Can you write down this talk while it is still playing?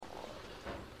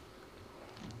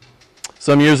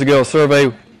Some years ago, a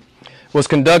survey was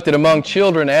conducted among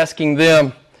children asking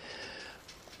them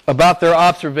about their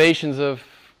observations of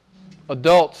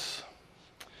adults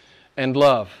and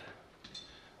love.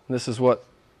 And this is what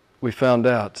we found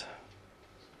out.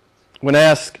 When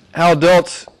asked how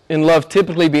adults in love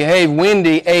typically behave,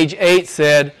 Wendy, age 8,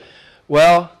 said,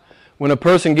 well, when a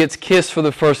person gets kissed for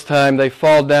the first time, they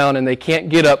fall down and they can't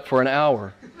get up for an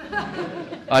hour.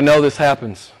 I know this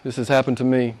happens. This has happened to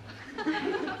me.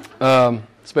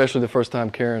 Especially the first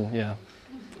time Karen, it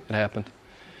happened.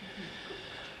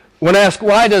 When asked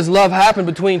why does love happen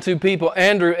between two people,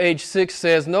 Andrew, age 6,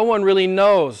 says, no one really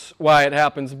knows why it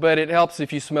happens, but it helps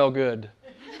if you smell good.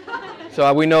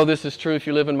 So we know this is true if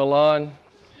you live in Milan.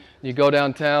 You go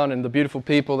downtown and the beautiful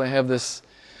people, they have this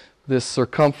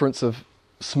circumference of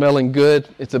smelling good.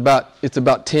 It's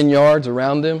about 10 yards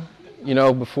around them. You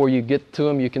know, before you get to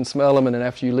them, you can smell them, and then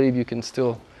after you leave, you can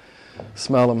still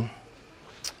smell them.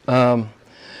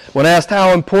 When asked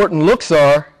how important looks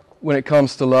are when it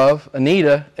comes to love,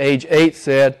 Anita, age 8,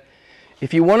 said,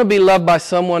 if you want to be loved by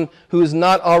someone who is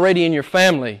not already in your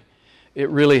family, it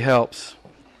really helps.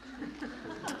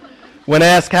 When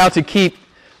asked how to keep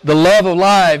the love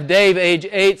alive, Dave, age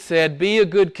 8, said, be a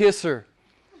good kisser.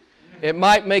 It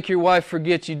might make your wife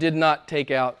forget you did not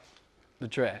take out the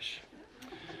trash.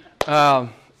 But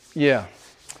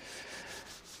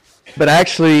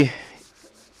actually,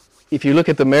 if you look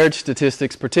at the marriage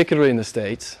statistics, particularly in the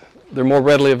States, they're more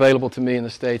readily available to me in the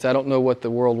States. I don't know what the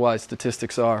worldwide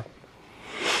statistics are.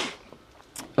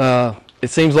 It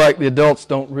seems like the adults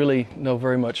don't really know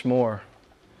very much more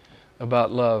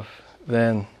about love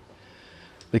than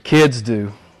the kids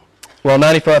do. While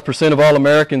 95% of all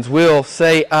Americans will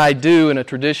say I do in a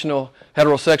traditional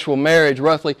heterosexual marriage,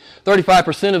 roughly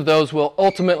 35% of those will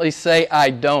ultimately say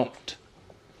I don't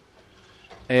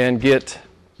and get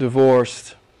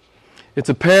divorced. It's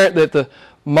apparent that the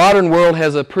modern world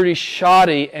has a pretty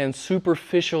shoddy and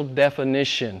superficial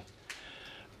definition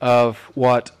of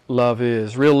what love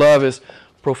is. Real love is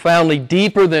profoundly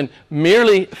deeper than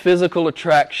merely physical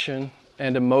attraction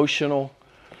and emotional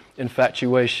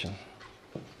infatuation.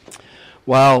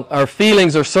 While our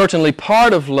feelings are certainly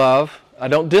part of love, I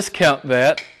don't discount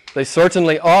that. They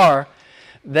certainly are.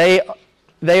 They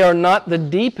are not the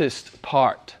deepest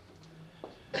part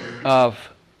of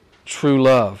true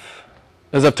love.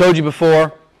 As I've told you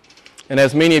before, and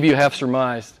as many of you have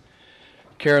surmised,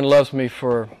 Karen loves me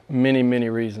for many, many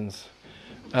reasons.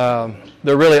 They're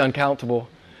really uncountable.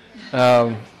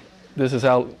 This is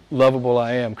how lovable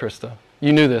I am, Krista.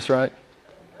 You knew this, right?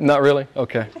 Not really?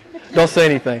 Okay. Don't say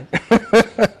anything.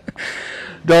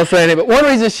 Don't say anything. But one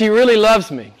reason she really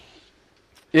loves me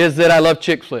is that I love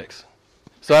chick flicks.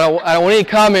 So I don't want any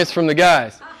comments from the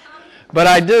guys. But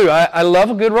I do. I love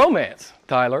a good romance,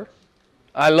 Tyler.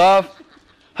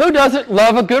 Who doesn't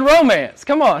love a good romance?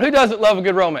 Come on, who doesn't love a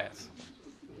good romance?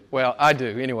 Well, I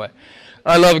do, anyway.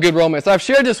 I love a good romance. I've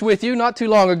shared this with you not too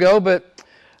long ago, but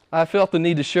I felt the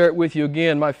need to share it with you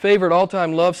again. My favorite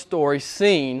all-time love story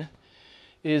scene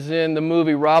is in the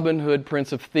movie Robin Hood,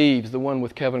 Prince of Thieves, the one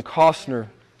with Kevin Costner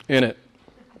in it.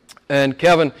 And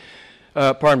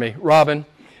Robin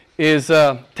is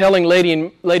telling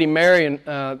Lady Marian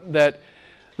that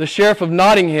the Sheriff of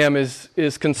Nottingham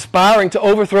is conspiring to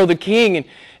overthrow the king,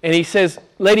 and he says,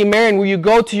 Lady Marian, will you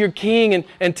go to your king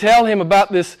and tell him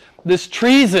about this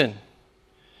treason?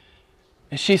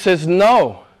 And she says,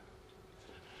 no.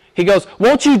 He goes,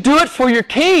 won't you do it for your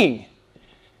king?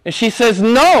 And she says,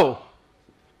 no.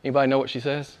 Anybody know what she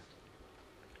says?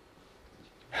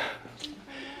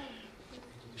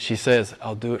 She says,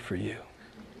 I'll do it for you.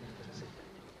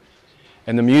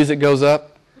 And the music goes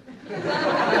up,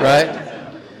 right?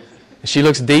 She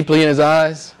looks deeply in his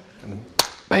eyes, and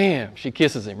bam, she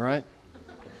kisses him, right?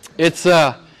 It's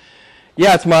my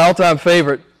all-time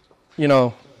favorite,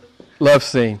 love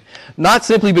scene. Not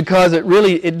simply because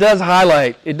it does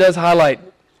highlight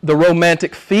the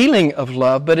romantic feeling of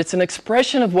love, but it's an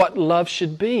expression of what love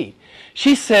should be.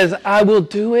 She says, I will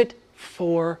do it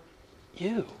for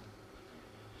you.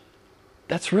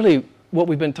 That's really what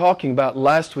we've been talking about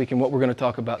last week and what we're going to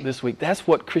talk about this week. That's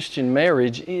what Christian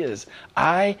marriage is.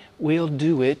 I will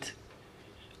do it.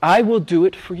 I will do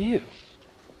it for you.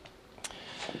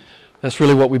 That's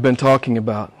really what we've been talking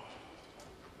about.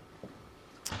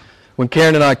 When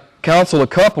Karen and I counsel a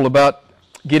couple about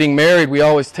getting married, we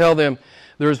always tell them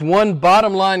there's one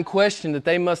bottom line question that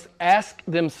they must ask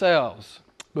themselves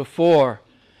before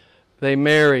they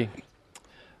marry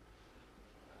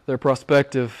their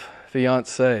prospective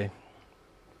fiancé.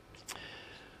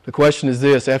 The question is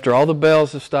this: after all the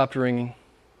bells have stopped ringing,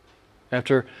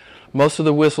 after most of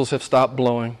the whistles have stopped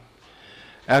blowing,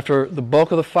 after the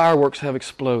bulk of the fireworks have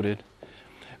exploded,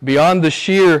 beyond the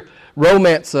sheer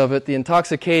romance of it, the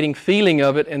intoxicating feeling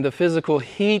of it, and the physical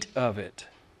heat of it,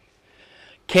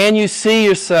 can you see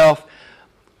yourself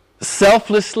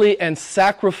selflessly and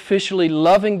sacrificially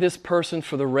loving this person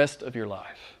for the rest of your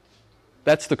life?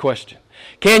 That's the question.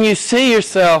 Can you see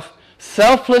yourself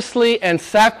selflessly and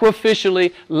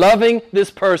sacrificially loving this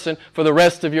person for the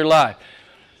rest of your life?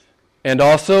 And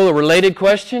also a related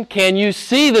question, can you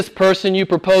see this person you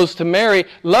propose to marry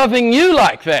loving you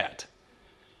like that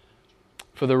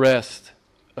for the rest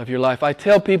of your life? I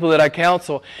tell people that I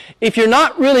counsel, if you're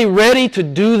not really ready to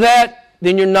do that,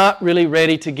 then you're not really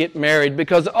ready to get married,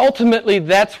 because ultimately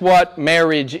that's what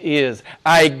marriage is.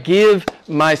 I give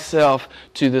myself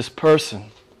to this person.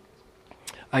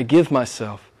 I give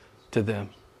myself to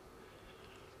them.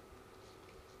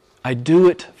 I do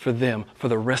it for them for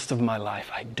the rest of my life.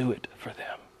 I do it for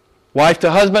them. Wife to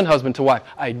husband, husband to wife.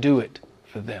 I do it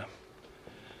for them.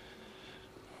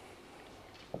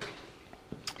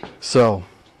 So,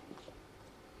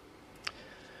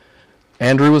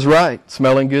 Andrew was right.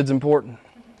 Smelling good's important.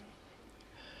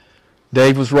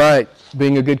 Dave was right.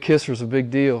 Being a good kisser is a big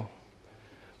deal.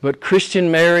 But Christian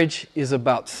marriage is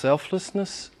about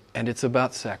selflessness and it's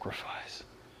about sacrifice.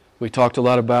 We talked a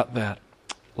lot about that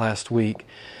last week.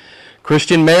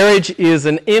 Christian marriage is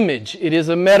an image. It is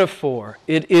a metaphor.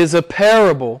 It is a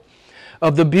parable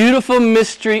of the beautiful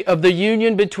mystery of the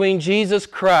union between Jesus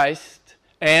Christ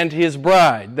and His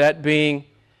bride, that being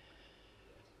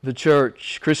the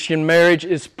church. Christian marriage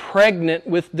is pregnant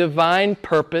with divine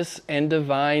purpose and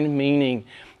divine meaning.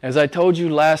 As I told you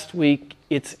last week,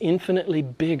 it's infinitely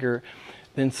bigger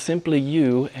than simply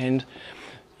you and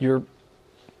your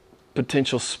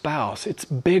potential spouse. It's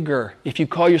bigger. If you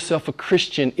call yourself a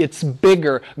Christian, it's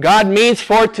bigger. God means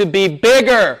for it to be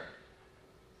bigger.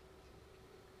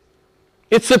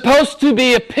 It's supposed to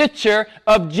be a picture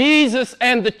of Jesus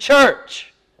and the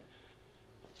church.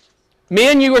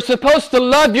 Men, you are supposed to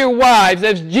love your wives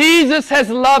as Jesus has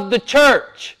loved the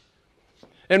church.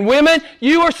 And women,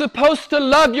 you are supposed to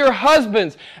love your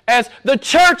husbands as the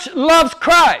church loves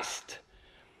Christ.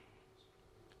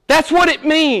 That's what it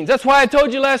means. That's why I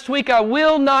told you last week, I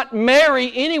will not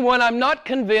marry anyone I'm not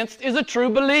convinced is a true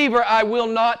believer. I will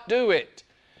not do it.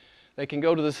 They can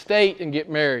go to the state and get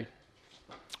married,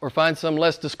 or find some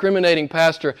less discriminating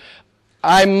pastor.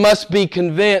 I must be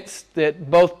convinced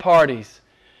that both parties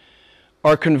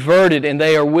are converted and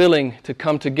they are willing to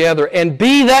come together and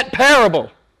be that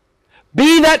parable.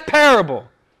 Be that parable.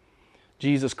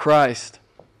 Jesus Christ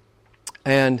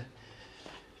and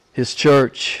His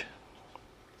church.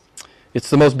 It's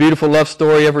the most beautiful love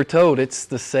story ever told. It's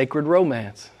the sacred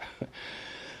romance.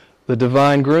 The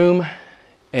divine groom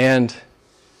and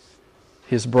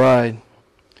His bride.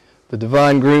 The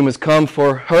divine groom has come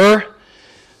for her,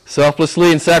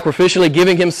 selflessly and sacrificially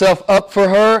giving himself up for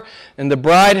her, and the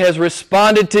bride has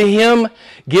responded to him,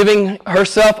 giving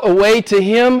herself away to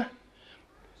him.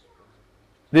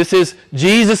 This is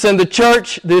Jesus and the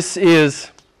church. This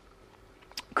is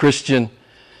Christian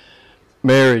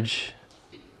marriage.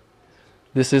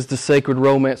 This is the sacred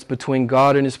romance between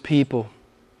God and His people.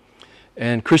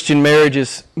 And Christian marriage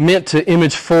is meant to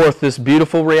image forth this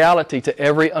beautiful reality to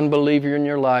every unbeliever in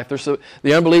your life. The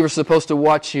unbeliever is supposed to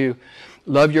watch you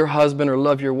love your husband or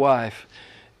love your wife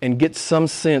and get some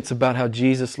sense about how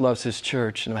Jesus loves His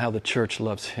church and how the church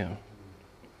loves Him.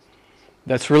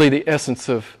 That's really the essence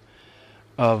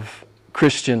of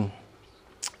Christian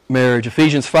marriage.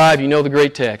 Ephesians 5, you know the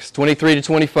great text, 23 to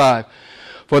 25.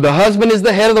 For the husband is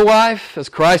the head of the wife, as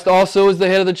Christ also is the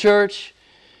head of the church,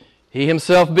 He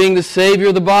Himself being the Savior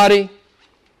of the body.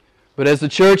 But as the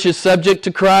church is subject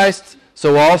to Christ,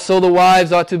 so also the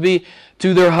wives ought to be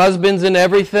to their husbands in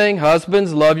everything.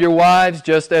 Husbands, love your wives,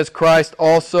 just as Christ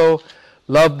also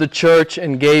loved the church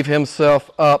and gave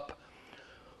Himself up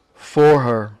for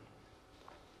her.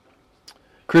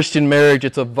 Christian marriage,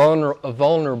 it's a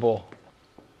vulnerable,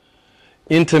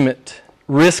 intimate,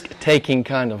 risk-taking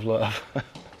kind of love.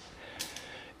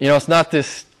 You know, it's not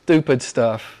this stupid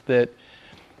stuff that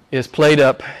is played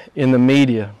up in the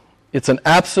media. It's an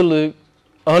absolute,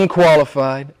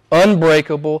 unqualified,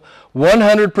 unbreakable,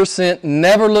 100%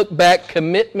 never look back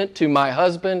commitment to my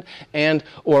husband and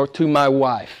or to my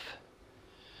wife.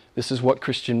 This is what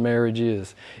Christian marriage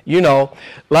is. You know,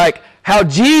 like how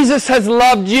Jesus has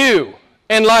loved you,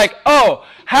 and like, oh,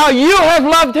 how you have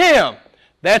loved Him.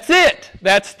 That's it.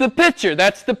 That's the picture.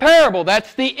 That's the parable.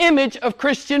 That's the image of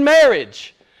Christian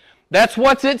marriage. That's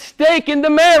what's at stake in the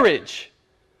marriage.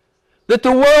 That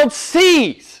the world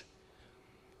sees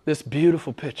this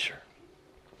beautiful picture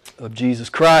of Jesus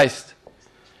Christ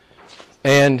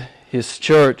and His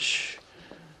church.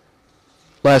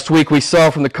 Last week we saw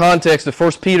from the context of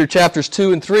 1 Peter chapters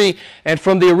 2 and 3 and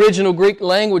from the original Greek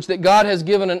language that God has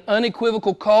given an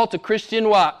unequivocal call to Christian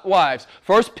wives.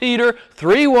 1 Peter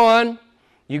 3:1,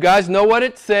 you guys know what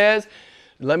it says.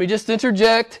 Let me just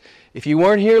interject. If you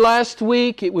weren't here last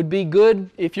week, it would be good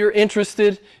if you're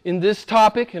interested in this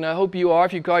topic, and I hope you are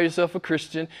if you call yourself a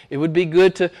Christian. It would be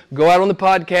good to go out on the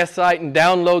podcast site and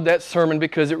download that sermon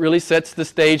because it really sets the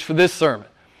stage for this sermon.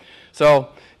 So,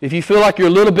 if you feel like you're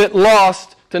a little bit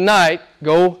lost tonight,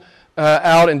 go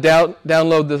out and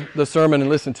download the sermon and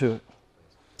listen to it.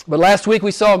 But last week we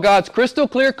saw God's crystal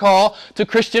clear call to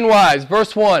Christian wives.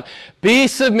 Verse 1, be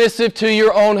submissive to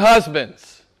your own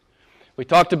husbands. We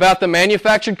talked about the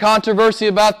manufactured controversy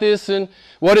about this in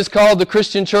what is called the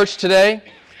Christian church today.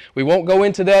 We won't go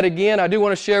into that again. I do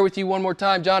want to share with you one more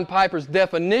time John Piper's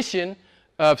definition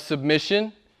of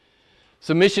submission.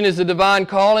 Submission is the divine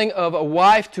calling of a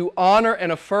wife to honor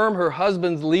and affirm her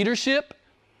husband's leadership.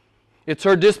 It's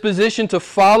her disposition to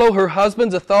follow her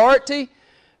husband's authority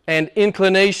and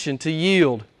inclination to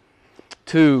yield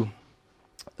to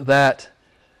that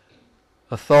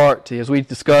authority. As we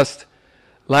discussed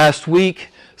last week,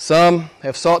 some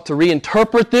have sought to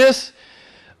reinterpret this,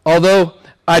 although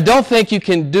I don't think you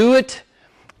can do it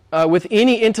with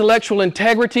any intellectual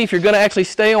integrity. If you're going to actually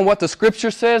stay on what the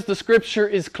Scripture says, the Scripture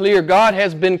is clear. God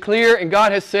has been clear and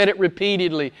God has said it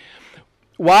repeatedly.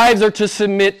 Wives are to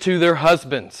submit to their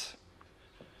husbands.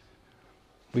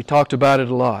 We talked about it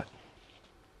a lot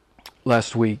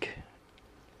last week.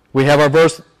 We have our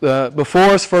verse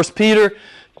before us, 1 Peter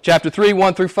chapter 3,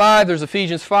 1 through 5. There's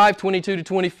Ephesians 5, 22 to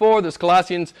 24. There's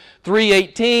Colossians 3,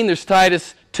 18. There's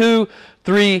Titus 2,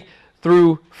 3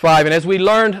 through 5. And as we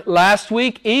learned last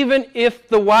week, even if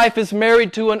the wife is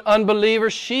married to an unbeliever,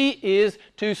 she is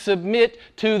to submit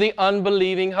to the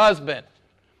unbelieving husband.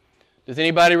 Does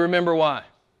anybody remember why?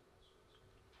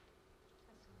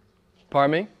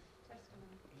 Pardon me?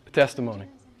 A testimony.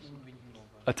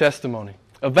 A testimony.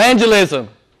 Evangelism.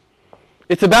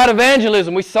 It's about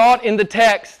evangelism. We saw it in the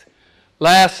text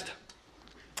last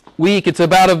week. It's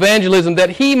about evangelism,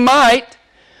 that he might,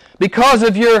 because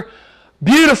of your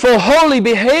beautiful, holy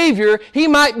behavior, he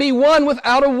might be won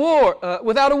without a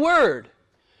word,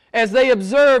 as they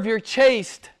observe your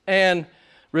chaste and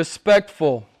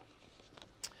respectful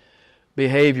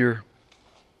behavior.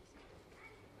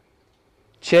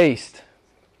 Chaste,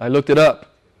 I looked it up.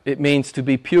 It means to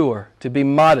be pure, to be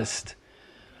modest,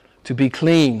 to be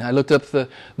clean. I looked up the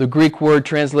Greek word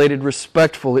translated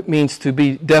respectful. It means to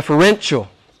be deferential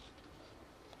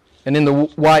and in the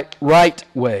right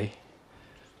way,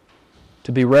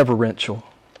 to be reverential.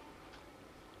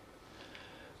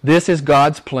 This is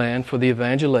God's plan for the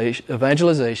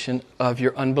evangelization of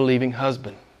your unbelieving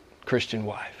husband, Christian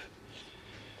wife.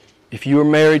 If you are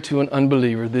married to an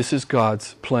unbeliever, this is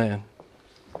God's plan.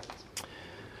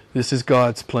 This is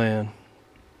God's plan.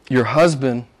 Your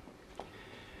husband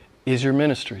is your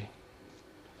ministry.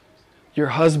 Your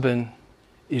husband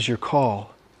is your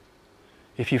call.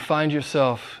 If you find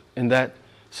yourself in that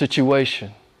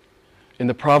situation, in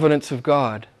the providence of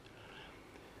God,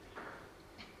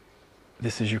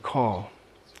 this is your call.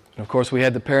 And of course, we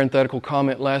had the parenthetical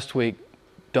comment last week,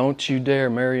 don't you dare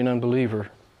marry an unbeliever.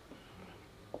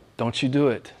 Don't you do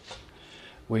it.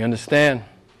 We understand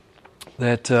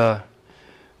that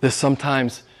this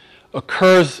sometimes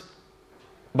occurs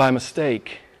by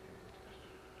mistake.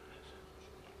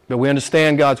 But we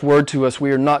understand God's word to us.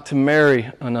 We are not to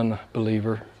marry an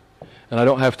unbeliever. And I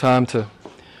don't have time to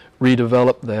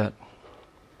redevelop that.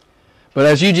 But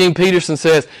as Eugene Peterson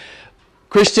says,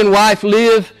 Christian wife,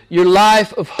 live your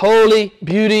life of holy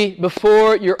beauty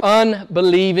before your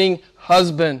unbelieving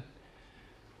husband.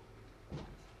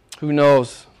 Who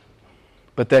knows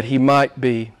but that he might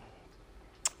be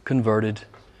converted.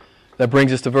 That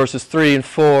brings us to verses 3 and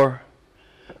 4.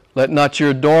 Let not your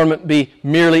adornment be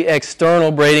merely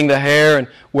external, braiding the hair and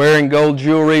wearing gold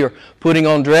jewelry or putting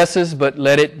on dresses, but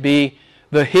let it be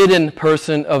the hidden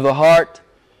person of the heart,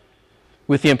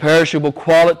 with the imperishable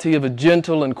quality of a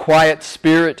gentle and quiet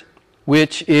spirit,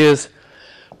 which is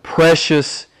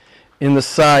precious in the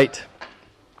sight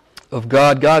of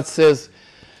God. God says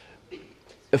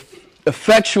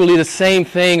effectually the same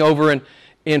thing over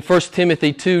in 1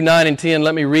 Timothy 2, 9 and 10.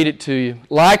 Let me read it to you.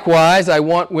 Likewise, I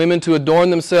want women to adorn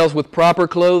themselves with proper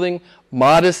clothing,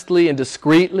 modestly and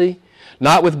discreetly,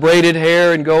 not with braided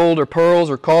hair and gold or pearls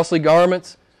or costly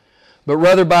garments, but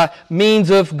rather by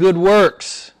means of good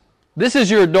works. This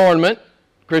is your adornment,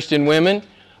 Christian women,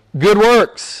 good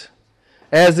works,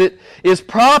 as it is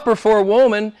proper for a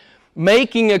woman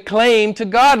making a claim to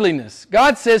godliness.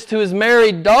 God says to His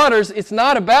married daughters, it's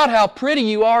not about how pretty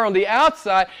you are on the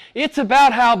outside, it's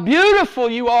about how beautiful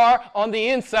you are on the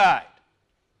inside.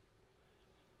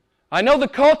 I know the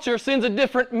culture sends a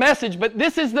different message, but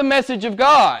this is the message of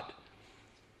God.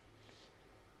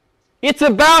 It's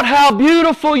about how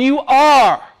beautiful you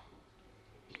are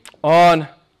on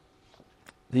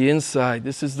the inside.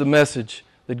 This is the message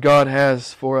that God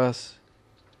has for us.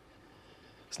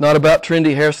 It's not about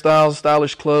trendy hairstyles,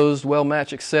 stylish clothes,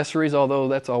 well-matched accessories, although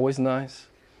that's always nice.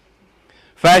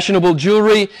 Fashionable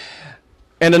jewelry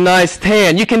and a nice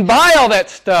tan. You can buy all that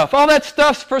stuff. All that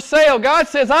stuff's for sale. God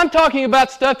says, I'm talking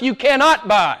about stuff you cannot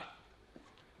buy.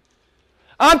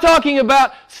 I'm talking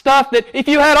about stuff that if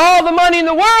you had all the money in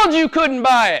the world, you couldn't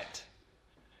buy it.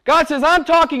 God says, I'm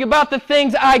talking about the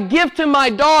things I give to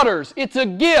my daughters. It's a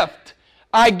gift.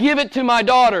 I give it to my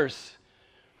daughters.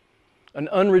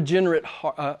 A regenerate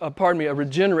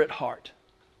heart.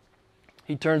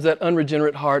 He turns that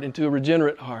unregenerate heart into a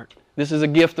regenerate heart. This is a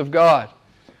gift of God.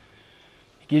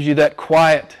 He gives you that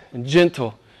quiet and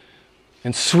gentle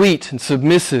and sweet and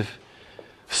submissive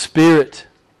spirit.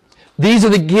 These are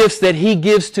the gifts that He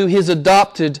gives to His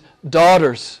adopted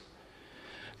daughters.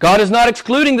 God is not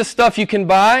excluding the stuff you can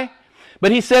buy,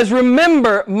 but He says,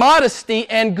 remember modesty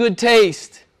and good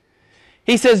taste.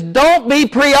 He says, don't be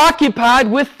preoccupied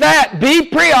with that. Be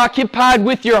preoccupied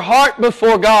with your heart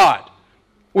before God.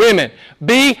 Women,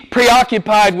 be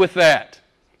preoccupied with that.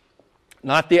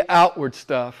 Not the outward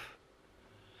stuff.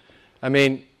 I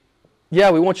mean, yeah,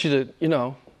 we want you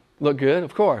to, look good.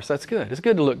 Of course, that's good. It's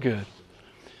good to look good.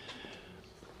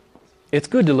 It's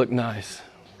good to look nice.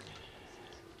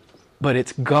 But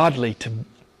it's godly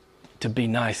to be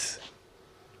nice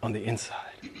on the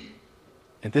inside.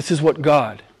 And this is what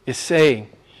God is saying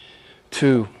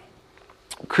to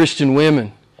Christian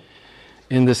women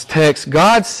in this text.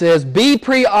 God says, be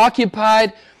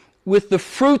preoccupied with the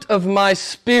fruit of my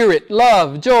Spirit,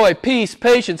 love, joy, peace,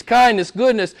 patience, kindness,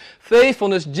 goodness,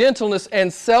 faithfulness, gentleness,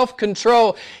 and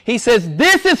self-control. He says,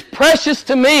 this is precious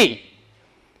to me.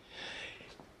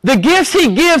 The gifts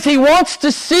He gives, He wants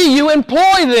to see you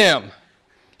employ them.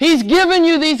 He's given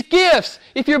you these gifts.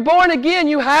 If you're born again,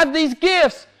 you have these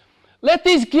gifts. Let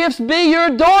these gifts be your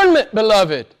adornment,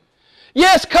 beloved.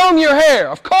 Yes, comb your hair,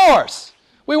 of course.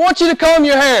 We want you to comb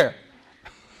your hair.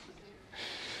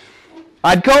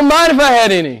 I'd comb mine if I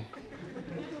had any.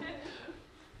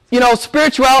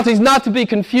 Spirituality is not to be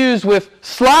confused with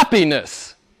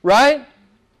sloppiness, right?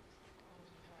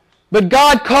 But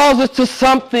God calls us to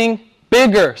something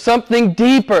bigger, something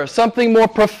deeper, something more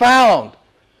profound.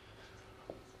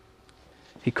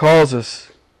 He calls us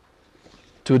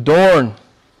to adorn,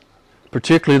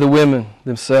 particularly the women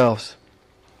themselves,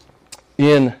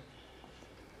 in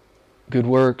good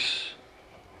works.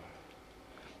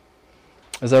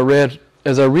 As I read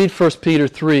 1 Peter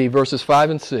 3, verses 5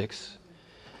 and 6,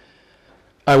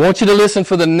 I want you to listen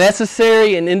for the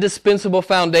necessary and indispensable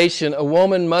foundation a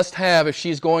woman must have if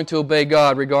she's going to obey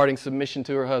God regarding submission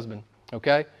to her husband.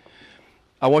 Okay?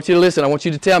 I want you to listen. I want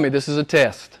you to tell me. This is a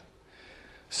test.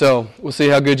 So, we'll see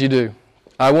how good you do.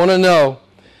 I want to know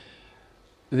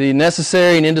the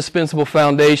necessary and indispensable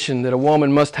foundation that a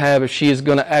woman must have if she is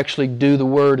going to actually do the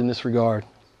word in this regard.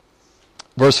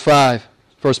 Verse 5,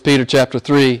 1 Peter chapter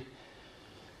 3.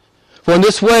 For in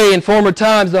this way, in former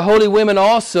times, the holy women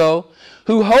also,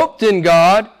 who hoped in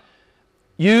God,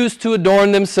 used to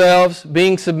adorn themselves,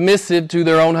 being submissive to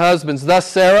their own husbands. Thus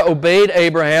Sarah obeyed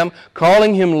Abraham,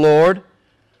 calling him Lord,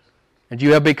 and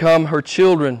you have become her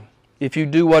children if you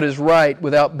do what is right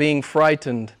without being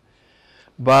frightened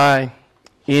by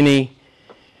any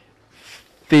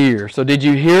fear. So did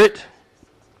you hear it?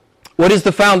 What is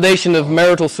the foundation of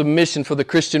marital submission for the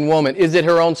Christian woman? Is it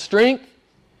her own strength?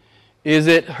 Is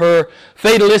it her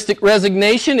fatalistic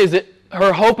resignation? Is it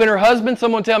her hope in her husband?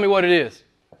 Someone tell me what it is.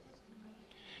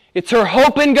 It's her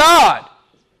hope in God.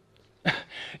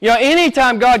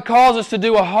 Anytime God calls us to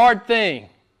do a hard thing,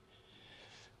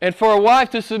 and for a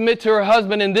wife to submit to her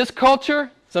husband in this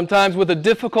culture, sometimes with a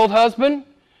difficult husband,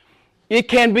 it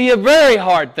can be a very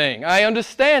hard thing. I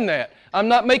understand that. I'm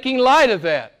not making light of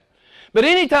that. But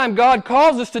anytime God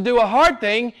calls us to do a hard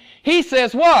thing, He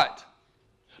says what?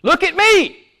 Look at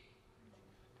me.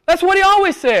 That's what He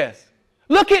always says.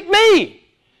 Look at me.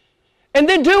 And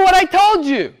then do what I told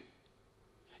you.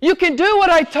 You can do what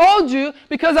I told you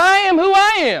because I am who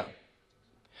I am.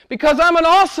 Because I'm an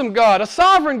awesome God, a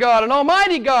sovereign God, an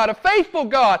almighty God, a faithful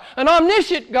God, an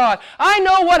omniscient God. I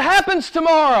know what happens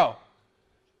tomorrow.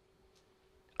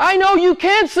 I know you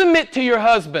can submit to your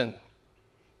husband.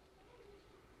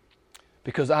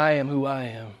 Because I am who I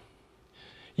am.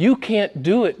 You can't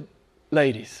do it,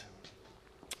 ladies.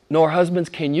 Nor husbands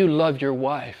can you love your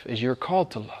wife as you're called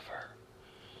to love her.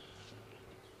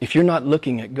 If you're not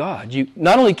looking at God,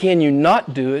 not only can you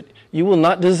not do it, you will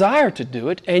not desire to do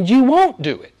it, and you won't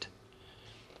do it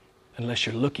unless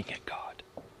you're looking at God.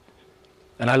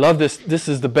 And I love this. This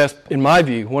is the best, in my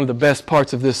view, one of the best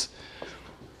parts of this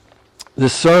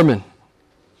sermon.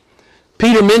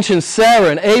 Peter mentions Sarah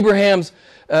and Abraham's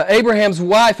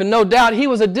wife, and no doubt he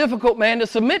was a difficult man to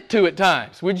submit to at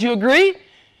times. Would you agree?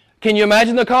 Can you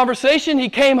imagine the conversation? He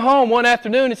came home one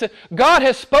afternoon and said, God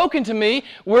has spoken to me.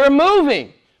 We're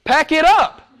moving. Pack it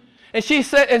up. And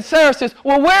Sarah says,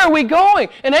 well, where are we going?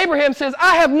 And Abraham says,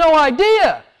 I have no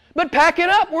idea. But pack it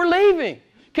up. We're leaving.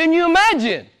 Can you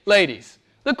imagine, ladies,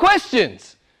 the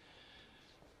questions?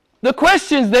 The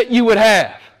questions that you would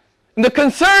have. And the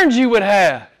concerns you would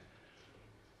have.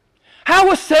 How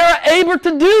was Sarah able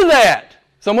to do that?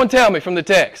 Someone tell me from the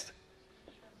text.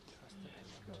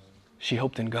 She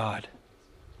hoped in God.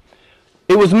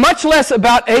 It was much less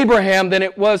about Abraham than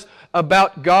it was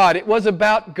about God. It was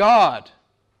about God.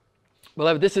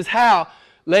 Beloved, this is how,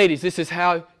 ladies, this is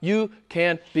how you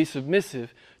can be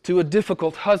submissive to a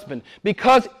difficult husband.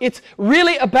 Because it's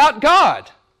really about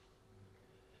God.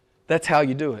 That's how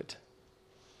you do it.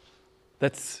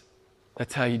 That's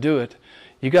how you do it.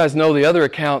 You guys know the other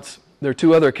accounts. There are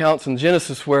two other accounts in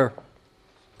Genesis where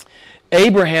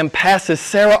Abraham passes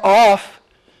Sarah off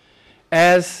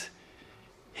as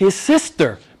his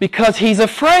sister because he's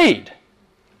afraid.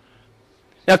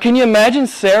 Now, can you imagine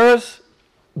Sarah's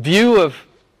view of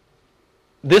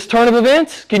this turn of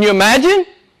events? Can you imagine?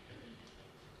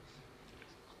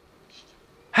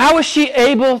 How is she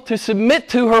able to submit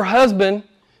to her husband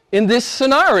in this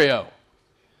scenario?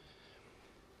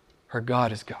 Her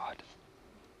God is God.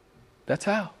 That's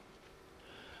how.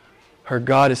 Her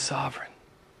God is sovereign.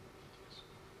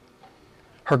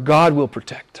 Her God will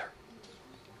protect her.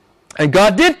 And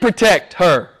God did protect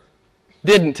her,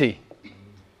 didn't He?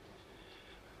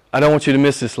 I don't want you to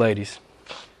miss this, ladies.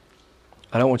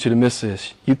 I don't want you to miss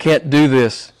this. You can't do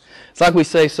this. It's like we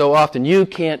say so often, you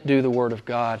can't do the Word of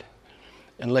God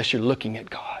unless you're looking at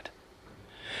God.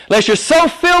 Unless you're so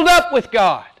filled up with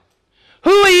God,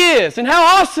 who He is and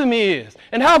how awesome He is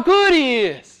and how good He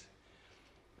is.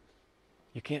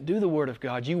 You can't do the Word of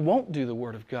God. You won't do the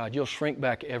Word of God. You'll shrink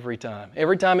back every time.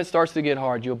 Every time it starts to get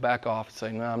hard, you'll back off and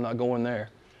say, no, I'm not going there.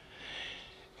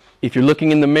 If you're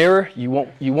looking in the mirror,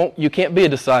 you can't be a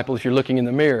disciple if you're looking in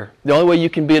the mirror. The only way you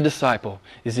can be a disciple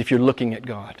is if you're looking at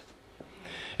God.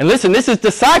 And listen, this is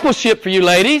discipleship for you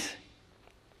ladies.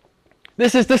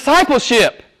 This is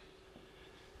discipleship.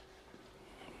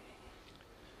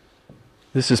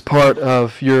 This is part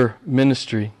of your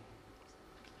ministry.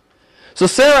 So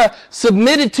Sarah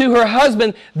submitted to her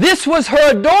husband. This was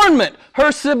her adornment,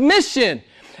 her submission.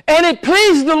 And it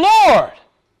pleased the Lord.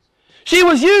 She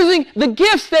was using the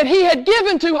gifts that He had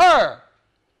given to her.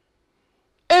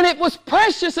 And it was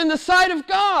precious in the sight of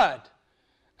God.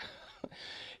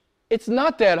 It's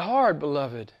not that hard,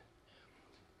 beloved.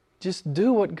 Just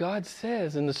do what God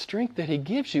says in the strength that He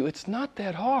gives you. It's not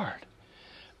that hard.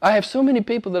 I have so many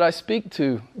people that I speak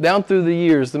to down through the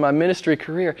years in my ministry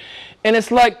career, and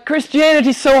it's like,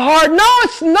 Christianity's so hard. No,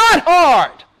 it's not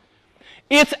hard.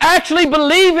 It's actually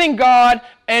believing God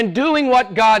and doing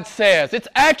what God says. It's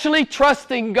actually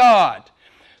trusting God.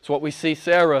 It's what we see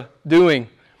Sarah doing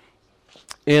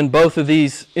in both of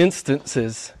these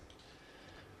instances.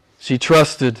 She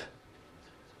trusted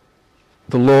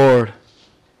the Lord.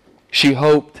 She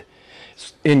hoped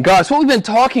in God. It's what we've been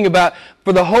talking about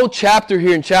for the whole chapter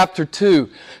here in chapter 2.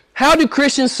 How do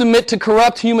Christians submit to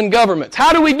corrupt human governments?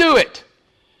 How do we do it?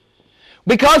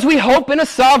 Because we hope in a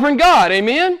sovereign God.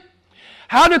 Amen?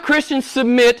 How do Christians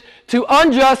submit to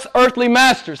unjust earthly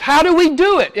masters? How do we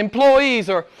do it? Employees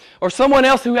or someone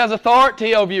else who has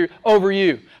authority over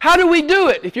you. How do we do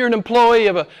it if you're an employee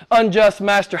of an unjust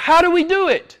master? How do we do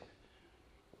it?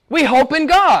 We hope in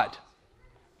God.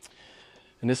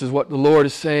 And this is what the Lord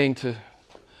is saying to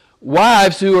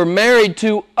wives who are married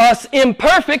to us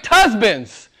imperfect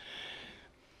husbands.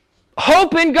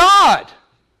 Hope in God.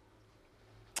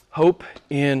 Hope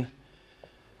in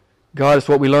God is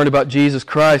what we learned about Jesus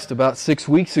Christ about 6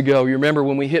 weeks ago. You remember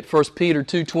when we hit 1 Peter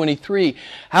 2:23.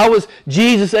 How was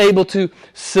Jesus able to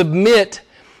submit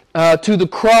to the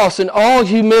cross in all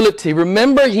humility?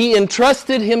 Remember, He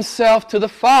entrusted Himself to the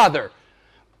Father.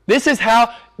 This is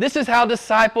how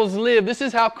disciples live. This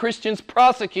is how Christians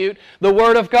prosecute the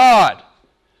Word of God.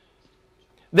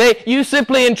 You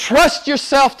simply entrust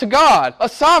yourself to God, a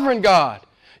sovereign God.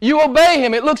 You obey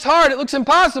Him. It looks hard. It looks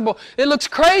impossible. It looks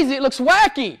crazy. It looks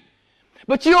wacky.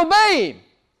 But you obey Him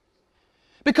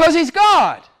because He's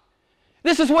God.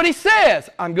 This is what he says.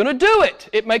 I'm going to do it.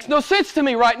 It makes no sense to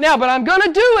me right now, but I'm going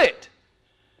to do it.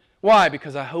 Why?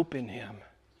 Because I hope in him.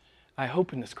 I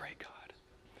hope in this great God.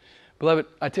 Beloved,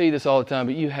 I tell you this all the time,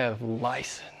 but you have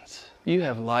license. You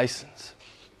have license.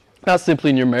 Not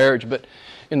simply in your marriage, but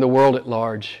in the world at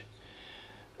large.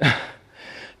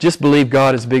 Just believe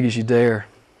God as big as you dare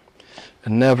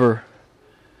and never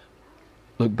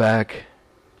look back.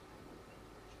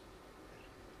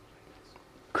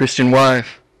 Christian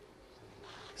wife,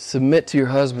 submit to your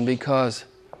husband because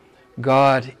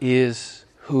God is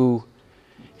who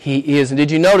he is. And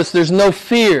did you notice there's no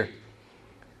fear?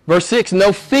 Verse 6,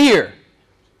 no fear.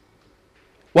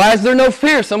 Why is there no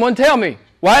fear? Someone tell me.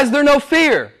 Why is there no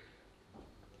fear?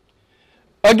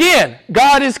 Again,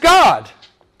 God is God.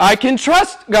 I can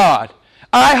trust God.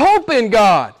 I hope in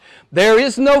God. There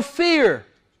is no fear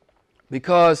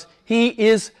because he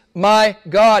is my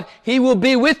God. He will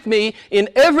be with me in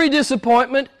every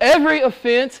disappointment, every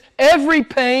offense, every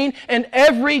pain, and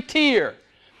every tear.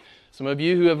 Some of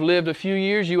you who have lived a few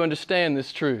years, you understand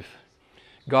this truth.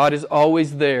 God is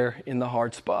always there in the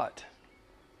hard spot.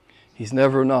 He's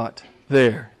never not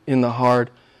there in the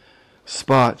hard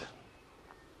spot.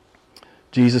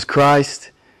 Jesus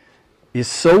Christ is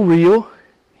so real,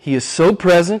 he is so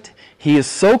present, he is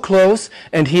so close,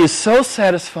 and he is so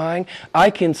satisfying, I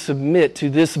can submit to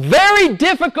this very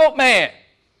difficult man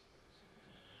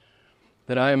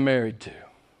that I am married to.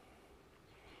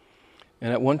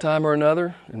 And at one time or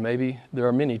another, and maybe there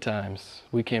are many times,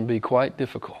 we can be quite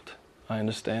difficult. I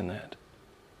understand that.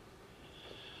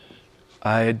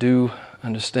 I do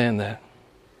understand that.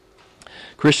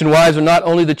 Christian wives are not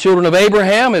only the children of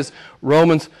Abraham, as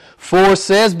Romans 4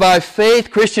 says, by faith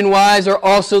Christian wives are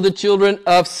also the children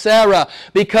of Sarah,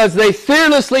 because they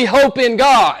fearlessly hope in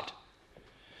God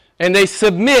and they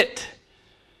submit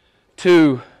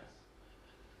to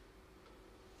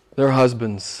their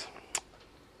husbands.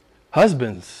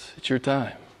 Husbands, it's your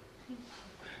time.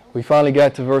 We finally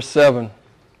got to verse 7.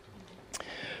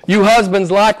 You husbands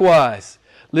likewise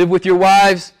live with your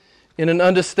wives in an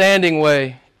understanding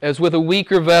way, as with a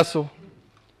weaker vessel,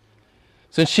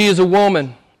 since she is a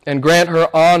woman, and grant her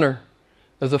honor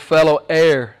as a fellow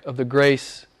heir of the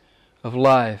grace of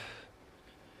life,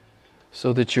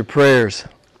 so that your prayers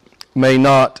may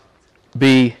not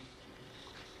be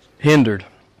hindered.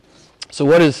 So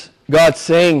what is God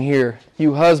saying here?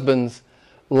 You husbands,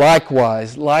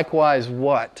 likewise. Likewise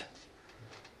what?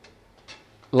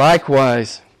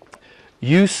 Likewise,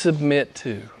 you submit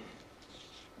to.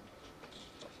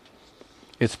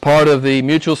 It's part of the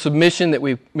mutual submission that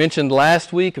we mentioned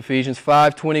last week, Ephesians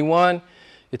 5:21.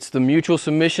 It's the mutual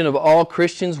submission of all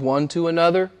Christians one to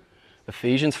another,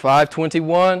 Ephesians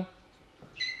 5:21.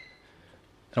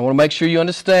 I want to make sure you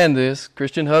understand this.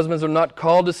 Christian husbands are not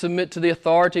called to submit to the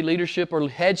authority, leadership, or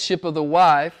headship of the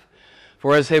wife.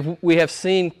 For as we have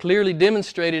seen clearly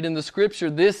demonstrated in the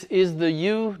Scripture, this is the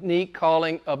unique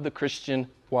calling of the Christian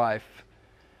wife.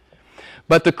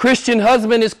 But the Christian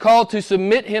husband is called to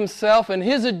submit himself and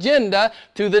his agenda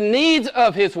to the needs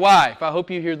of his wife. I hope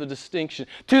you hear the distinction.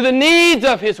 To the needs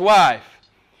of his wife.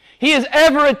 He is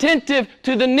ever attentive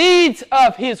to the needs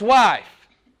of his wife.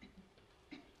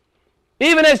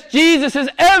 Even as Jesus is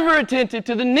ever attentive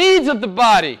to the needs of the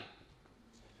body.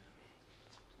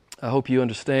 I hope you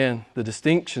understand the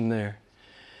distinction there.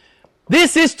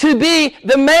 This is to be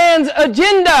the man's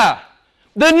agenda.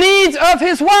 The needs of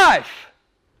his wife.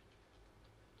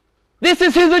 This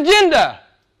is his agenda,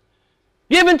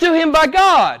 given to him by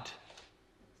God.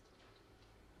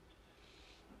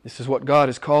 This is what God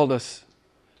has called us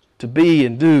to be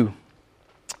and do,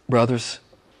 brothers.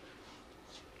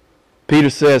 Peter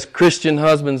says, Christian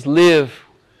husbands, live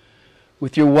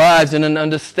with your wives in an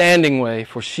understanding way,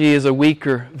 for she is a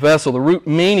weaker vessel. The root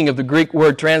meaning of the Greek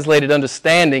word translated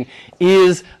understanding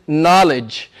is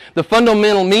knowledge. The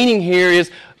fundamental meaning here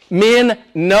is, men,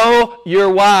 know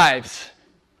your wives.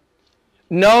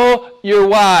 Know your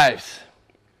wives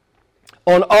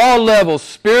on all levels,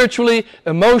 spiritually,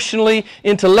 emotionally,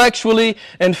 intellectually,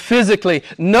 and physically.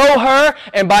 Know her,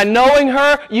 and by knowing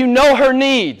her, you know her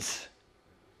needs.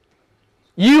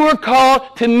 You are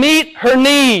called to meet her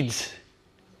needs.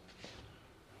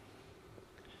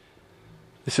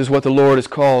 This is what the Lord has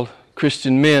called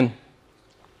Christian men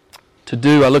to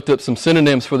do. I looked up some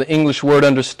synonyms for the English word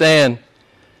understand.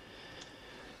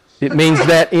 It means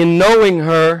that in knowing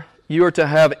her, you are to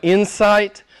have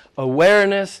insight,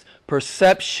 awareness,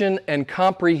 perception, and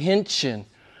comprehension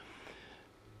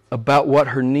about what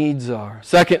her needs are.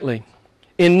 Secondly,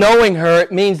 in knowing her,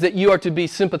 it means that you are to be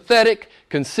sympathetic,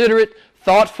 considerate,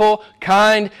 thoughtful,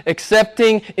 kind,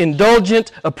 accepting,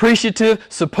 indulgent, appreciative,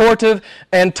 supportive,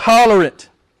 and tolerant.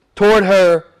 toward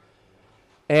her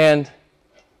and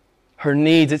her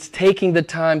needs. It's taking the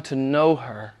time to know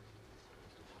her.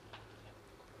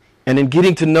 And in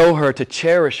getting to know her, to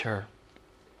cherish her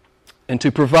and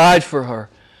to provide for her,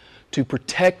 to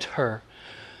protect her,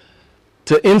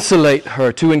 to insulate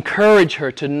her, to encourage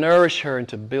her, to nourish her, and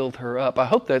to build her up. I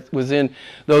hope that was in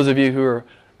those of you who are,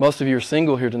 most of you are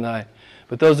single here tonight,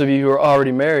 but those of you who are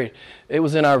already married, it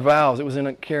was in our vows, it was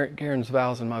in Karen's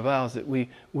vows and my vows that we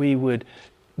would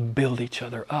build each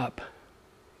other up.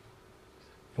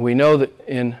 We know that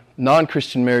in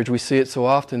non-Christian marriage we see it so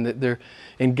often that they're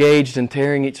engaged in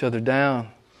tearing each other down.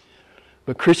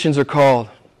 But Christians are called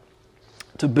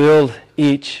to build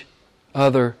each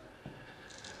other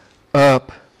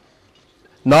up.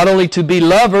 Not only to be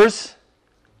lovers,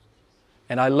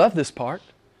 and I love this part,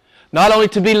 not only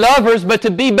to be lovers, but to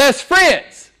be best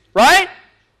friends, right?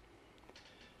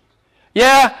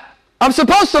 Yeah, I'm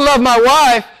supposed to love my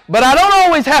wife, but I don't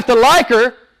always have to like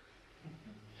her.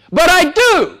 But I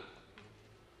do.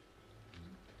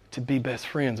 To be best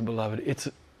friends, beloved,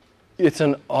 it's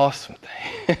an awesome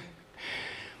thing.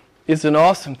 It's an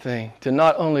awesome thing to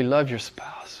not only love your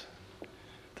spouse,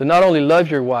 to not only love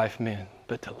your wife, men,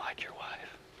 but to like your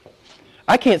wife.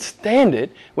 I can't stand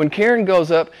it when Karen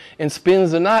goes up and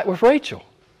spends the night with Rachel.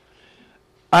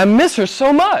 I miss her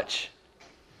so much.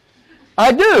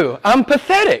 I do. I'm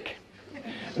pathetic.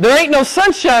 There ain't no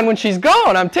sunshine when she's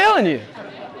gone, I'm telling you.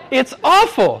 It's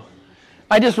awful.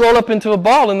 I just roll up into a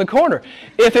ball in the corner.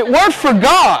 If it weren't for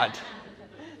God,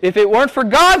 if it weren't for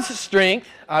God's strength,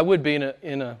 I would be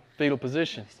in a fetal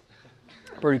position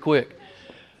pretty quick.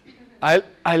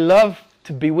 I love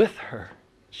to be with her.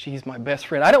 She's my best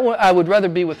friend. I would rather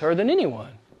be with her than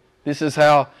anyone. This is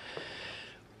how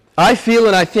I feel,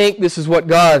 and I think this is what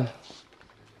God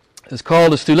has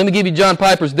called us to. Let me give you John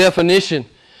Piper's definition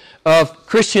of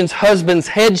Christians' husbands'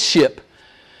 headship.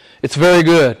 It's very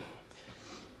good.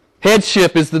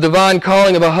 Headship is the divine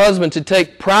calling of a husband to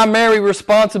take primary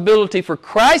responsibility for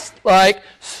Christ-like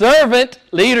servant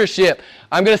leadership.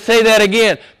 I'm going to say that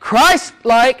again.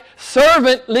 Christ-like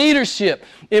servant leadership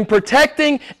in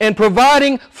protecting and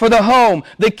providing for the home.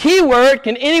 The key word,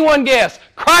 can anyone guess?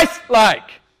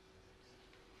 Christ-like.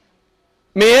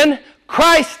 Men,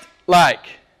 Christ-like.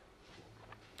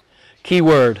 Key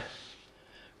word,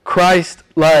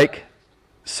 Christ-like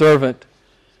servant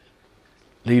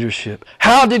leadership.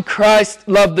 How did Christ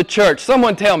love the church?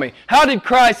 Someone tell me. How did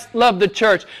Christ love the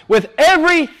church? With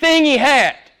everything He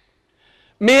had.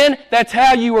 Men, that's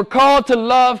how you were called to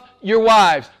love your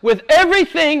wives. With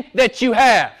everything that you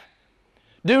have.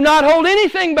 Do not hold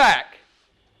anything back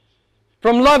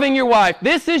from loving your wife.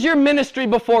 This is your ministry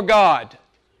before God.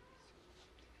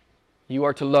 You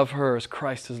are to love her as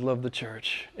Christ has loved the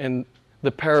church. And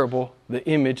the parable, the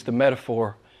image, the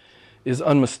metaphor is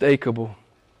unmistakable.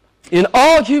 In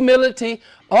all humility,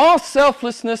 all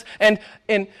selflessness, and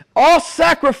in all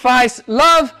sacrifice,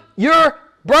 love your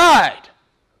bride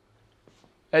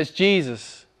as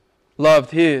Jesus loved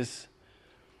His.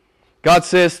 God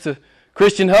says to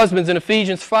Christian husbands in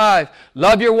Ephesians 5,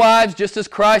 love your wives just as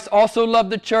Christ also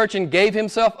loved the church and gave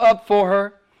Himself up for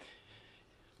her.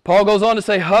 Paul goes on to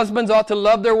say husbands ought to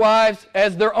love their wives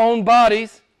as their own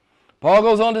bodies. Paul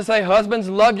goes on to say, husbands,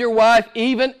 love your wife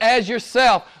even as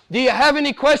yourself. Do you have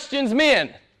any questions,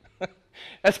 men?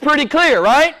 That's pretty clear,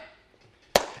 right?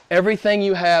 Everything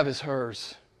you have is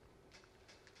hers.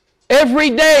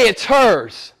 Every day it's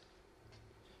hers.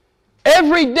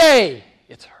 Every day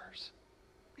it's hers.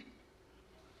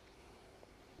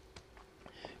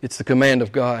 It's the command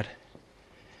of God.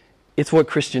 It's what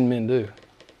Christian men do.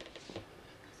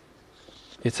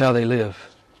 It's how they live.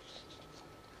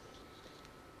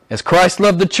 As Christ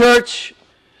loved the church,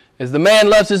 as the man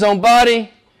loves his own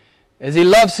body, as he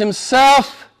loves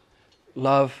himself,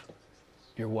 love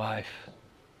your wife.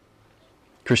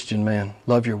 Christian man,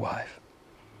 love your wife.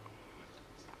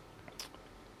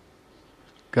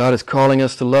 God is calling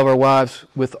us to love our wives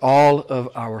with all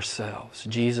of ourselves.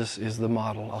 Jesus is the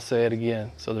model. I'll say it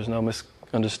again so there's no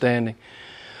misunderstanding.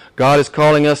 God is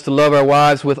calling us to love our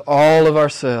wives with all of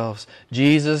ourselves.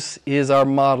 Jesus is our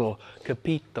model.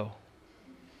 Capito.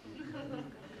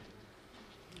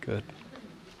 Good.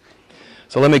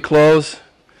 So let me close,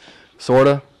 sort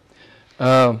of,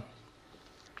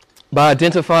 by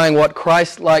identifying what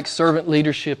Christ-like servant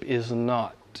leadership is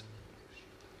not.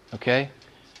 Okay?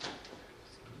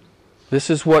 This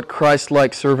is what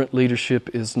Christ-like servant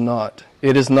leadership is not.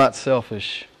 It is not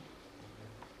selfish.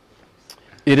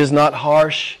 It is not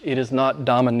harsh. It is not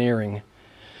domineering.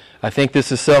 I think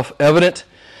this is self-evident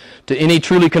to any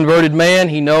truly converted man.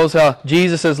 He knows how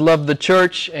Jesus has loved the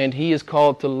church, and he is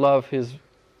called to love his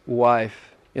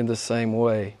wife in the same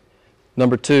way.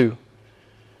 Number 2,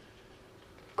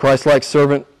 Christ-like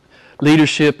servant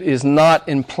leadership is not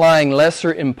implying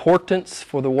lesser importance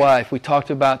for the wife. We talked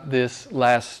about this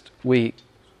last week,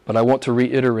 but I want to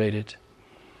reiterate it.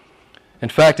 In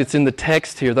fact, it's in the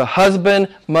text here. The husband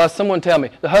must, someone tell me,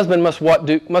 the husband must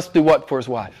do what for his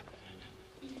wife?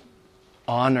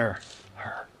 Honor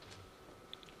her.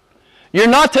 You're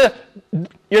not to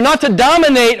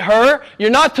dominate her. You're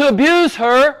not to abuse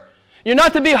her. You're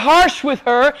not to be harsh with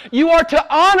her. You are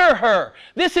to honor her.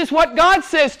 This is what God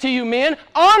says to you, men.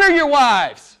 Honor your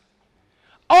wives.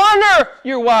 Honor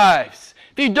your wives.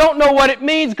 If you don't know what it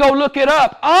means, go look it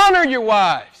up. Honor your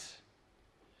wives.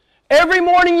 Every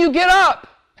morning you get up.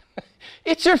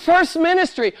 It's your first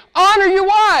ministry. Honor your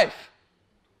wife.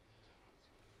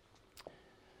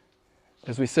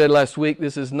 As we said last week,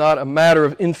 this is not a matter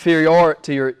of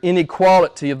inferiority or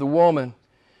inequality of the woman.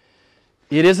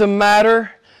 It is a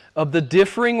matter of the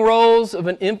differing roles of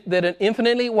that an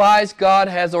infinitely wise God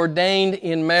has ordained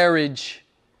in marriage.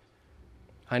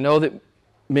 I know that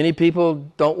many people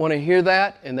don't want to hear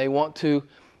that, and they want to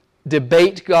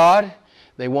debate God.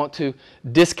 They want to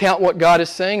discount what God is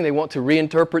saying. They want to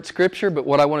reinterpret Scripture. But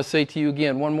what I want to say to you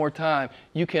again, one more time,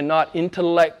 you cannot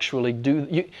intellectually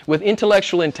with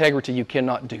intellectual integrity, you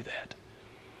cannot do that.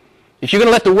 If you're going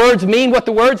to let the words mean what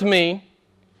the words mean,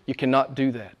 you cannot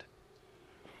do that.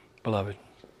 Beloved,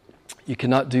 you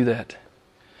cannot do that.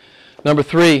 Number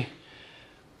 3,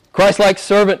 Christ-like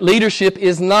servant leadership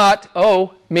is not,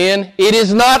 men, it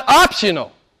is not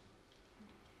optional.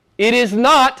 It is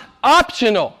not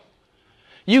optional.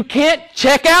 You can't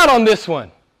check out on this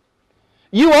one.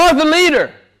 You are the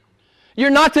leader. You're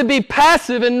not to be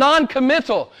passive and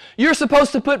non-committal. You're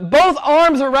supposed to put both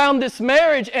arms around this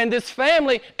marriage and this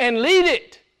family and lead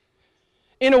it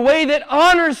in a way that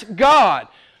honors God.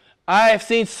 I have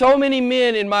seen so many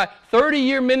men in my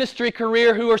 30-year ministry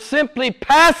career who are simply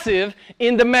passive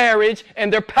in the marriage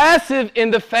and they're passive in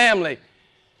the family.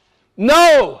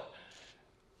 No!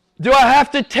 Do I have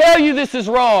to tell you this is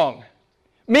wrong?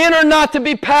 Men are not to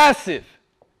be passive.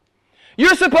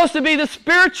 You're supposed to be the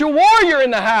spiritual warrior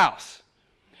in the house.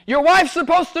 Your wife's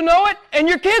supposed to know it, and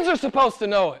your kids are supposed to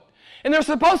know it. And they're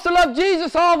supposed to love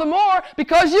Jesus all the more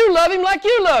because you love Him like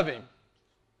you love Him.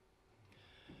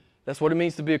 That's what it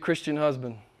means to be a Christian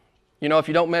husband. You know, if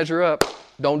you don't measure up,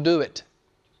 don't do it.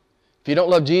 If you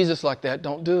don't love Jesus like that,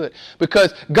 don't do it.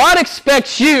 Because God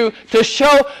expects you to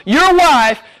show your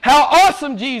wife how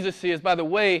awesome Jesus is by the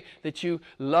way that you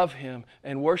love Him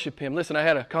and worship Him. Listen, I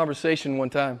had a conversation one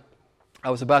time.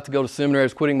 I was about to go to seminary. I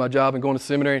was quitting my job and going to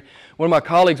seminary. One of my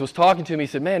colleagues was talking to me. He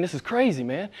said, "Man, this is crazy,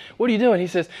 man. What are you doing?" He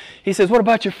says, "What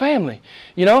about your family?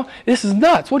 You know, this is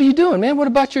nuts. What are you doing, man? What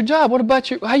about your job? What about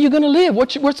how are you going to live?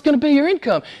 What's going to be your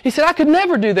income?" He said, "I could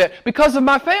never do that because of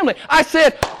my family." I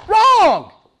said,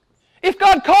 "Wrong. If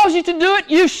God calls you to do it,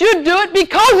 you should do it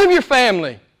because of your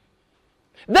family.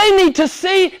 They need to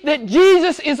see that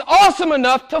Jesus is awesome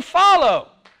enough to follow.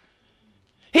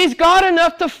 He's God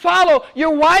enough to follow.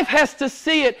 Your wife has to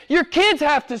see it. Your kids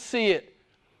have to see it.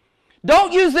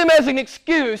 Don't use them as an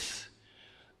excuse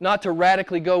not to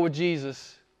radically go with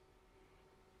Jesus,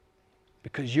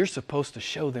 because you're supposed to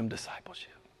show them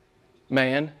discipleship.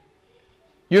 Man,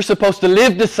 you're supposed to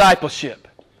live discipleship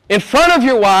in front of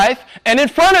your wife and in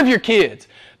front of your kids.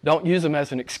 Don't use them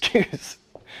as an excuse.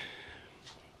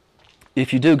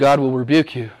 If you do, God will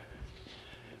rebuke you.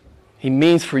 He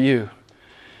means for you.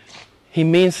 He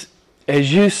means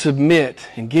as you submit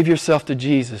and give yourself to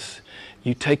Jesus,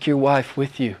 you take your wife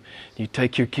with you. You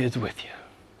take your kids with you.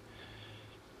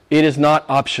 It is not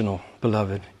optional,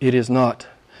 beloved. It is not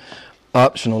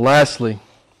optional. Lastly,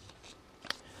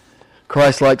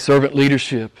 Christ-like servant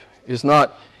leadership is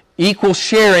not equal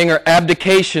sharing or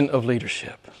abdication of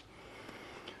leadership.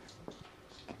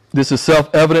 This is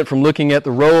self-evident from looking at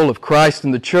the role of Christ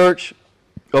in the church.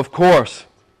 Of course,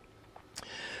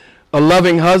 a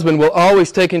loving husband will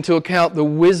always take into account the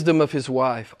wisdom of his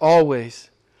wife, always.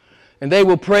 And they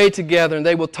will pray together, and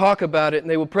they will talk about it, and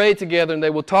they will pray together, and they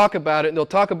will talk about it, and they'll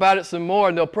talk about it some more,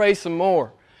 and they'll pray some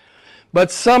more.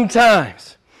 But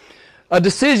sometimes a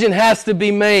decision has to be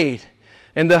made,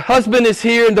 and the husband is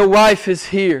here and the wife is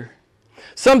here.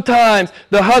 Sometimes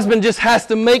the husband just has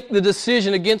to make the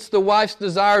decision against the wife's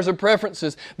desires or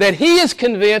preferences that he is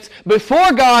convinced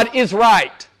before God is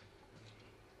right.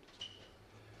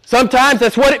 Sometimes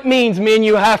that's what it means, men.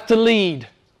 You have to lead.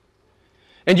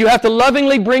 And you have to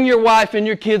lovingly bring your wife and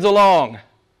your kids along.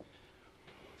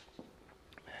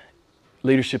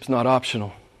 Leadership's not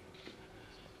optional.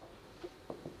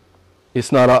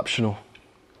 It's not optional.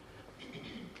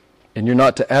 And you're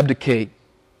not to abdicate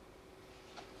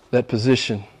that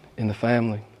position in the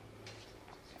family.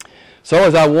 So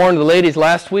as I warned the ladies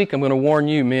last week, I'm going to warn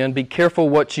you, men. Be careful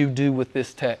what you do with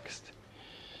this text.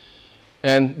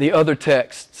 And the other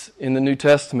texts in the New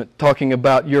Testament talking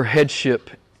about your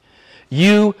headship.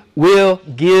 You will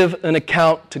give an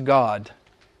account to God.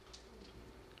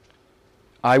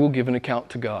 I will give an account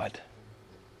to God.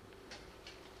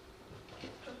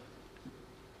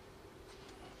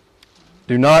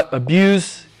 Do not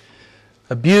abuse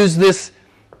this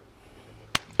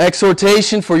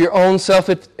exhortation for your own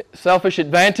selfish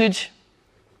advantage,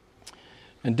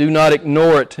 and do not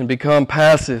ignore it and become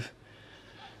passive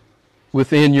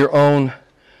within your own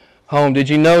home. Did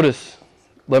you notice?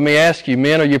 Let me ask you,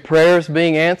 men, are your prayers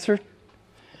being answered?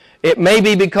 It may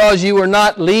be because you are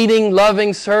not leading,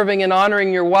 loving, serving, and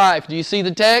honoring your wife. Do you see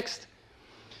the text?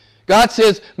 God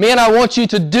says, men, I want you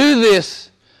to do this.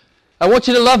 I want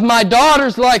you to love my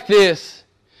daughters like this,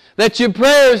 that your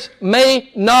prayers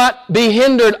may not be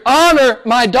hindered. Honor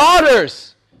my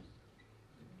daughters.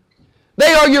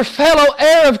 They are your fellow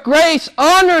heir of grace.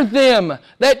 Honor them,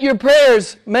 that your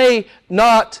prayers may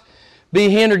not be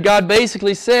hindered. God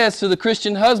basically says to the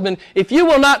Christian husband, if you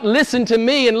will not listen to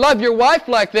me and love your wife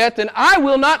like that, then I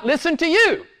will not listen to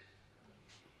you.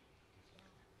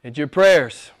 And your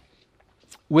prayers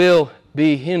will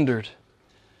be hindered.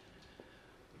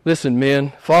 Listen,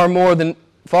 men, far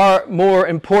more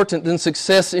important than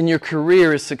success in your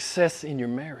career is success in your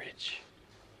marriage.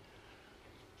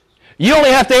 You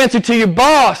only have to answer to your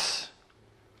boss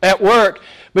at work,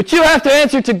 but you have to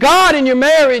answer to God in your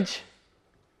marriage.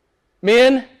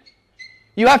 Men,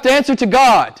 you have to answer to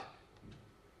God.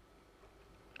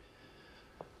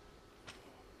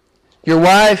 Your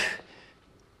wife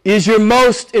is your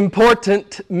most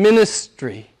important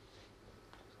ministry.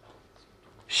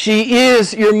 She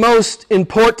is your most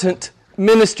important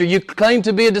ministry. You claim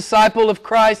to be a disciple of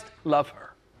Christ, love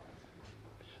her.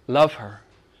 Love her.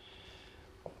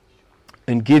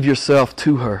 And give yourself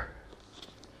to her.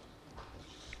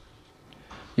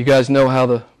 You guys know how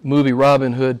the movie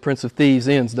Robin Hood, Prince of Thieves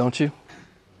ends, don't you?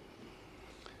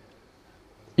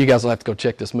 You guys will have to go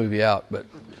check this movie out. But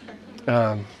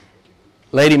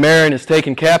Lady Marian is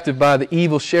taken captive by the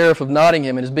evil sheriff of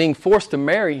Nottingham and is being forced to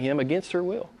marry him against her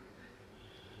will.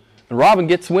 And Robin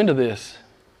gets wind of this.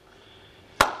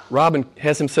 Robin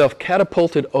has himself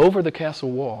catapulted over the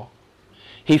castle wall.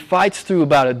 He fights through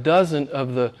about a dozen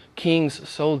of the king's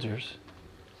soldiers.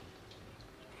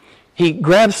 He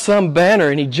grabs some banner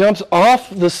and he jumps off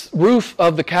the roof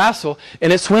of the castle,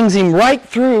 and it swings him right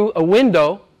through a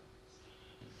window.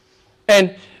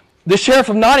 And the sheriff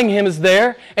of Nottingham is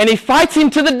there, and he fights him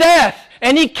to the death,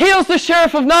 and he kills the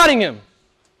sheriff of Nottingham.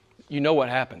 You know what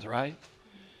happens, right?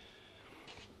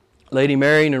 Lady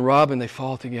Marian and Robin, they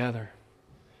fall together.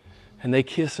 And they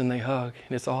kiss and they hug.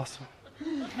 And it's awesome.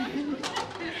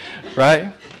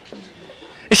 Right?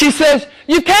 And she says,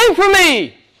 you came for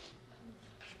me.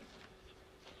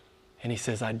 And he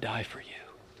says, I'd die for you.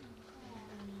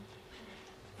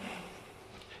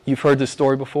 You've heard this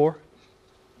story before?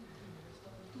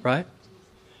 Right?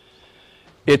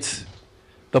 It's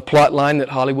the plot line that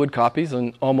Hollywood copies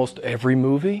in almost every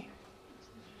movie.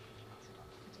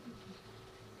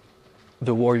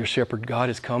 The warrior shepherd God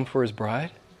has come for his bride,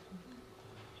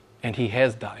 and he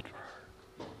has died for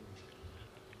her.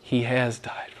 He has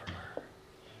died for her.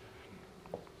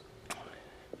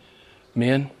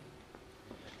 Men,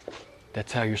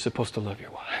 that's how you're supposed to love your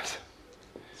wives.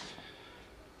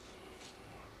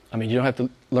 I mean, you don't have to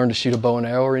learn to shoot a bow and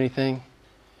arrow or anything,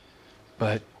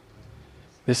 but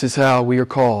this is how we are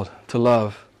called to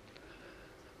love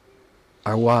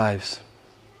our wives.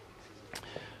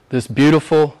 This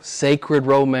beautiful, sacred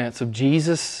romance of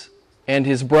Jesus and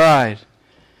his bride.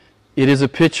 It is a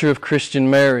picture of Christian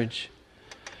marriage.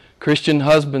 Christian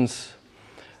husbands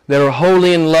that are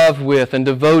wholly in love with and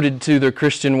devoted to their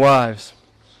Christian wives.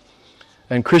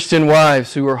 And Christian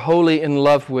wives who are wholly in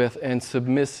love with and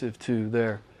submissive to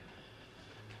their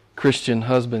Christian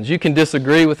husbands. You can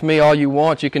disagree with me all you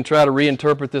want. You can try to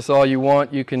reinterpret this all you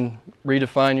want. You can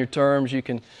redefine your terms. You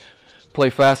can play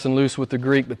fast and loose with the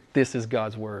Greek, but this is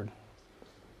God's Word.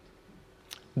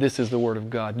 This is the Word of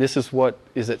God. This is what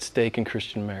is at stake in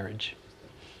Christian marriage.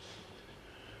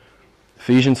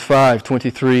 Ephesians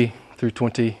 5:23 through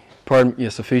 20.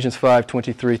 Ephesians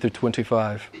 5:23 through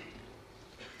 25.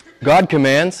 God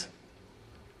commands,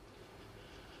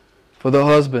 for the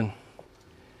husband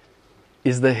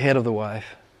is the head of the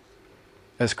wife,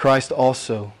 as Christ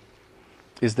also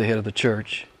is the head of the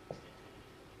church.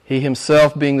 He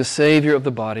himself being the Savior of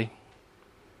the body.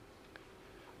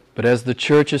 But as the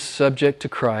church is subject to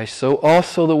Christ, so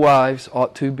also the wives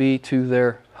ought to be to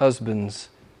their husbands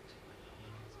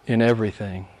in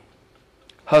everything.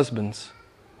 Husbands,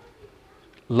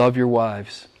 love your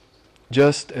wives,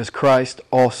 just as Christ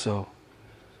also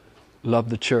loved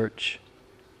the church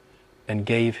and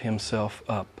gave himself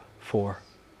up for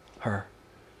her.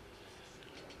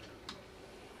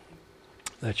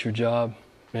 That's your job,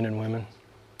 men and women.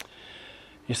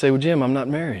 You say, well, Jim, I'm not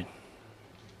married.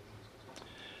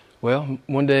 Well,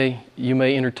 one day you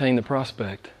may entertain the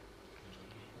prospect,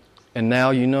 and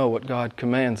now you know what God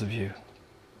commands of you.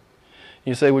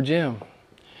 You say, well, Jim,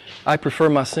 I prefer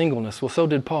my singleness. Well, so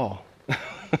did Paul.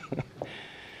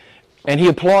 And he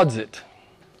applauds it.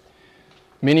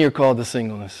 Many are called to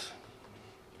singleness.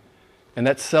 And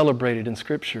that's celebrated in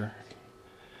Scripture.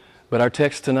 But our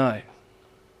text tonight,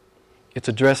 it's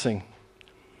addressing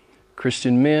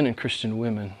Christian men and Christian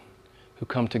women who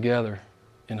come together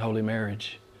in holy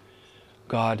marriage.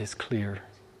 God is clear.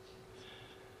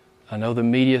 I know the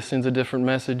media sends a different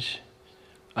message.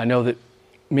 I know that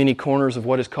many corners of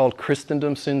what is called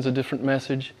Christendom sends a different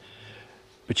message.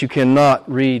 But you cannot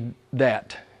read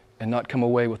that and not come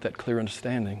away with that clear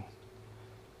understanding.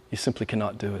 You simply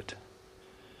cannot do it.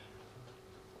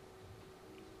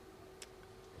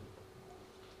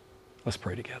 Let's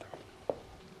pray together.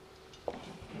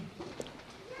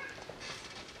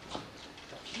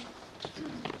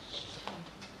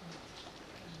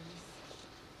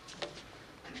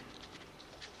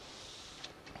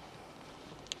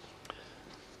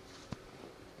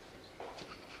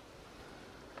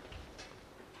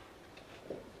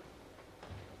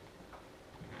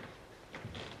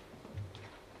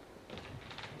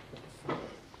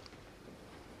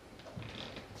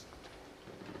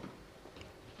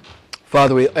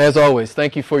 Father, we, as always,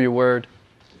 thank you for your word.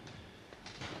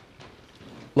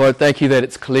 Lord, thank you that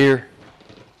it's clear.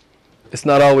 It's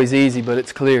not always easy, but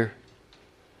it's clear.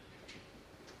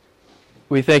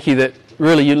 We thank you that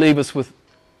really you leave us with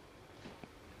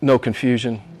no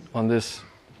confusion on this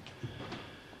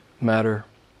matter.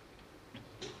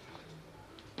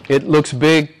 It looks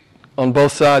big on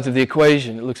both sides of the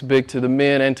equation. It looks big to the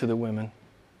men and to the women.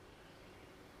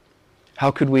 How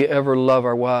could we ever love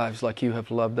our wives like you have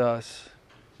loved us?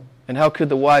 And how could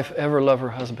the wife ever love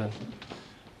her husband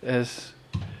as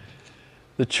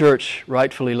the church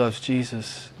rightfully loves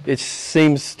Jesus? It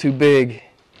seems too big.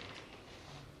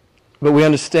 But we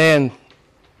understand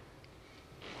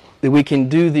that we can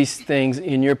do these things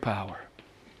in your power.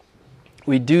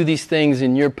 We do these things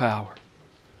in your power.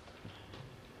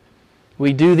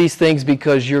 We do these things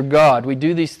because you're God. We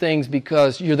do these things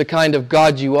because you're the kind of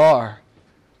God you are.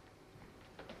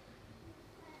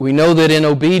 We know that in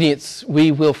obedience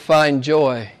we will find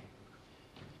joy.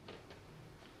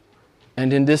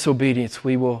 And in disobedience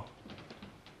we will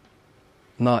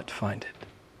not find it.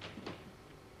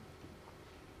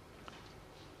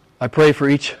 I pray for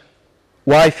each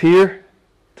wife here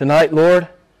tonight, Lord.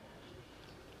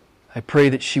 I pray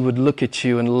that she would look at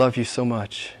you and love you so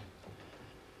much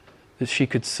that she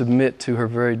could submit to her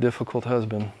very difficult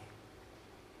husband.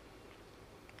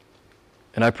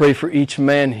 And I pray for each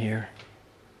man here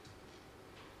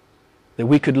that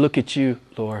we could look at you,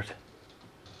 Lord,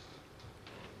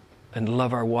 and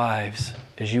love our wives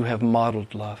as you have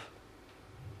modeled love.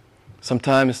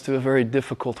 Sometimes to a very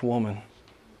difficult woman.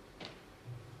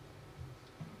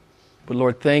 But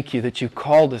Lord, thank you that you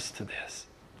called us to this.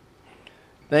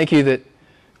 Thank you that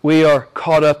we are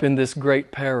caught up in this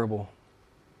great parable.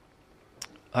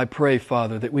 I pray,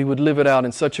 Father, that we would live it out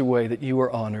in such a way that you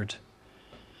are honored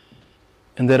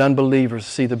and that unbelievers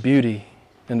see the beauty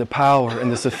and the power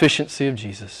and the sufficiency of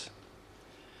Jesus.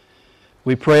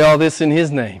 We pray all this in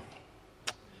His name.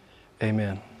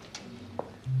 Amen.